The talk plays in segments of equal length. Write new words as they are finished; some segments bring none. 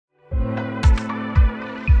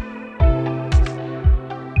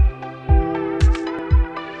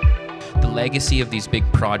legacy of these big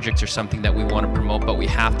projects are something that we want to promote, but we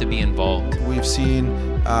have to be involved. We've seen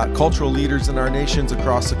cultural leaders in our nations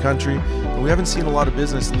across the country, but we haven't seen a lot of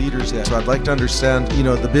business leaders yet. So I'd like to understand,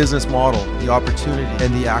 the business model, the opportunity,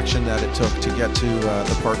 and the action that it took to get to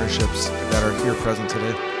the partnerships that are here present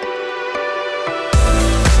today.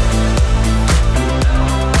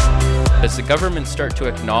 As the government start to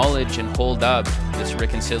acknowledge and hold up this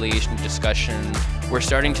reconciliation discussion, we're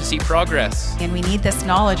starting to see progress. And we need this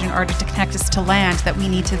knowledge in order to connect us to land that we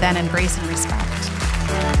need to then embrace and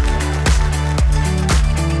respect.